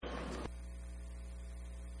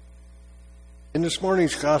In this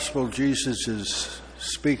morning's gospel, Jesus is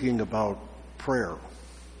speaking about prayer.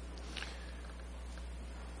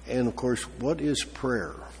 And of course, what is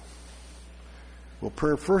prayer? Well,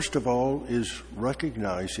 prayer, first of all, is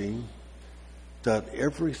recognizing that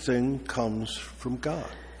everything comes from God.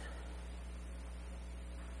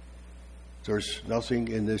 There's nothing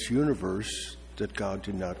in this universe that God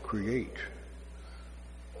did not create.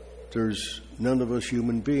 There's none of us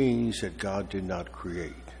human beings that God did not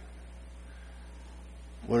create.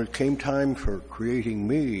 When it came time for creating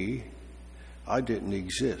me, I didn't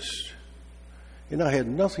exist. And I had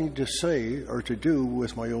nothing to say or to do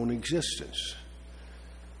with my own existence.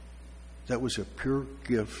 That was a pure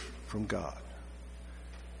gift from God.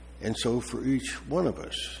 And so for each one of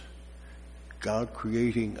us, God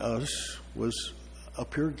creating us was a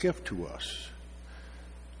pure gift to us.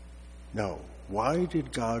 Now, why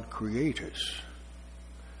did God create us?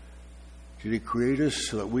 Did He create us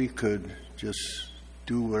so that we could just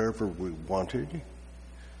do whatever we wanted?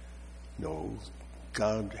 No,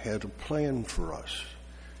 God had a plan for us.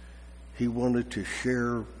 He wanted to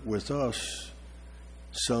share with us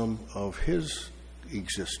some of His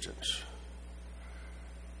existence.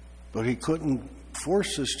 But He couldn't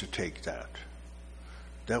force us to take that.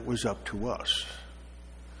 That was up to us.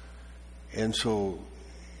 And so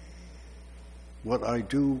what I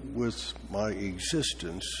do with my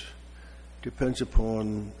existence depends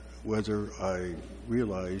upon whether I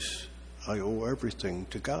realize I owe everything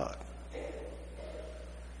to God.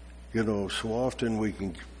 You know, so often we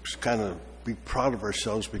can kind of be proud of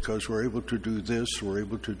ourselves because we're able to do this, we're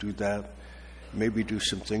able to do that, maybe do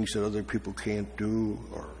some things that other people can't do,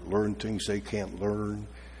 or learn things they can't learn,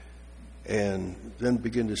 and then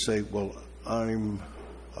begin to say, well, I'm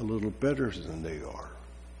a little better than they are.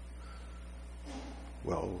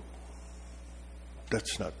 Well,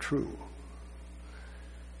 that's not true.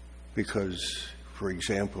 Because, for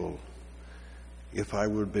example, if I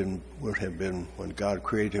would have been when God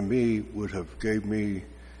created me, would have gave me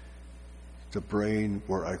the brain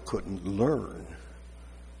where I couldn't learn,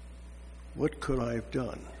 what could I have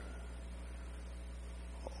done?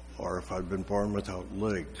 Or if I'd been born without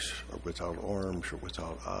legs, or without arms, or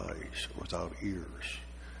without eyes, or without ears,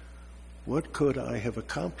 what could I have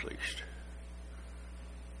accomplished?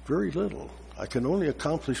 Very little. I can only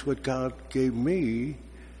accomplish what God gave me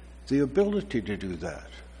the ability to do that.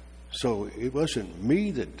 So it wasn't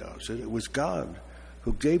me that does it. It was God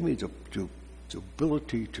who gave me the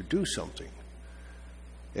ability to do something.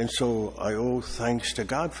 And so I owe thanks to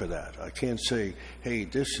God for that. I can't say, hey,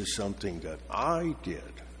 this is something that I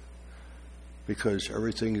did, because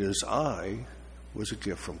everything that is I was a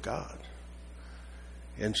gift from God.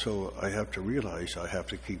 And so I have to realize I have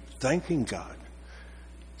to keep thanking God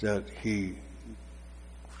that He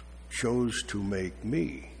chose to make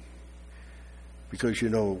me. Because, you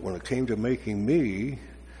know, when it came to making me,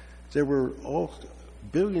 there were all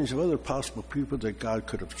billions of other possible people that God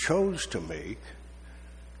could have chose to make,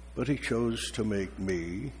 but He chose to make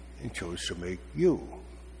me and chose to make you.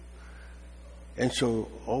 And so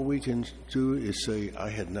all we can do is say, I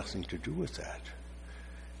had nothing to do with that.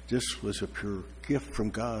 This was a pure gift from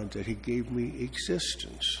God that He gave me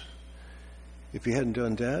existence. If He hadn't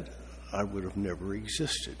done that, I would have never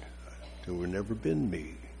existed. There would have never been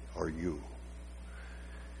me or you.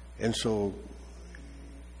 And so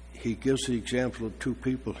He gives the example of two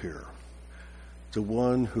people here. The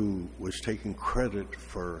one who was taking credit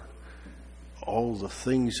for all the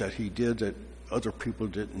things that he did that other people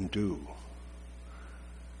didn't do.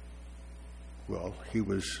 Well, he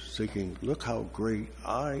was thinking, look how great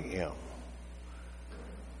I am.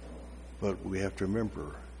 But we have to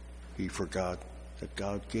remember, he forgot that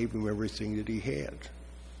God gave him everything that he had.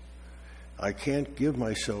 I can't give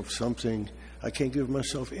myself something, I can't give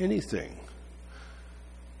myself anything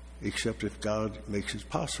except if God makes it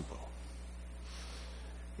possible.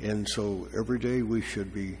 And so every day we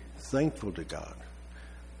should be thankful to God,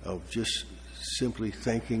 of just simply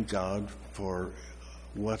thanking God for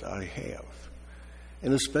what I have.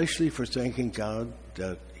 And especially for thanking God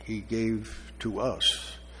that He gave to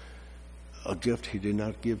us a gift He did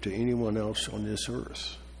not give to anyone else on this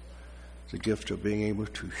earth. The gift of being able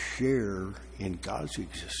to share in God's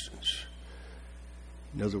existence.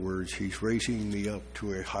 In other words, He's raising me up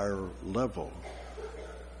to a higher level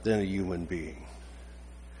than a human being.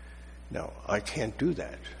 Now, I can't do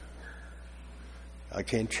that. I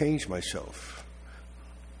can't change myself.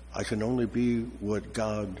 I can only be what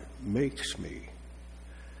God makes me.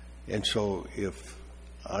 And so if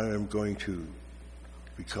I am going to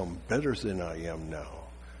become better than I am now,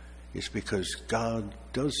 it's because God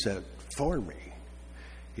does that for me.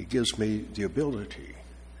 He gives me the ability.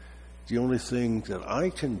 The only thing that I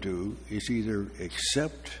can do is either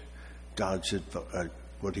accept God's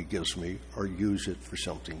what he gives me or use it for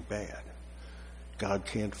something bad. God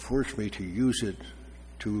can't force me to use it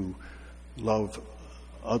to love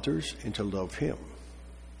others and to love him.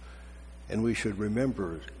 And we should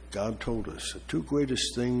remember, God told us the two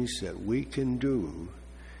greatest things that we can do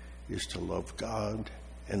is to love God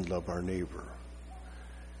and love our neighbor.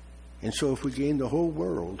 And so if we gain the whole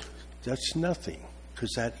world, that's nothing,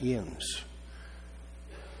 because that ends.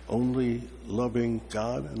 Only loving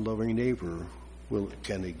God and loving neighbor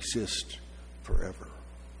can exist forever.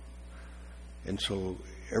 And so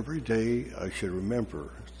every day I should remember,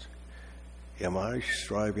 am I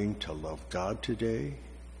striving to love God today?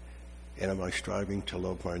 And am I striving to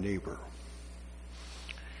love my neighbor?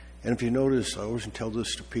 And if you notice, I always tell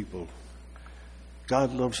this to people,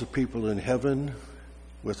 God loves the people in heaven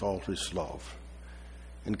with all his love.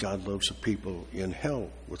 And God loves the people in hell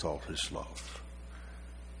with all his love.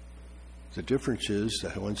 The difference is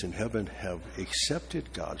that the ones in heaven have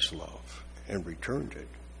accepted God's love and returned it.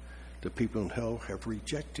 The people in hell have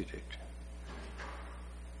rejected it.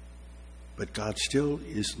 But God still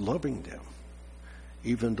is loving them,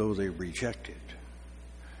 even though they reject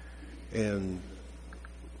it. And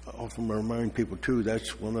I often remind people, too,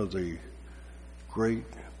 that's one of the great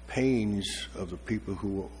pains of the people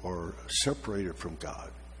who are separated from God,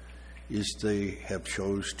 is they have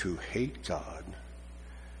chose to hate God,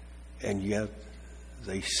 and yet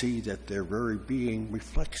they see that their very being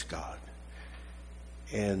reflects God.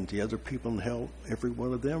 And the other people in hell, every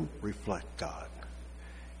one of them reflect God.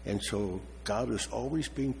 And so God is always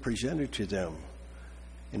being presented to them,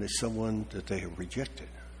 and it's someone that they have rejected.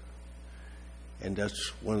 And that's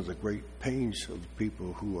one of the great pains of the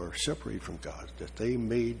people who are separated from God, that they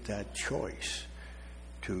made that choice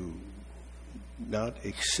to not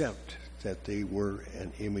accept that they were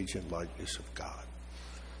an image and likeness of God.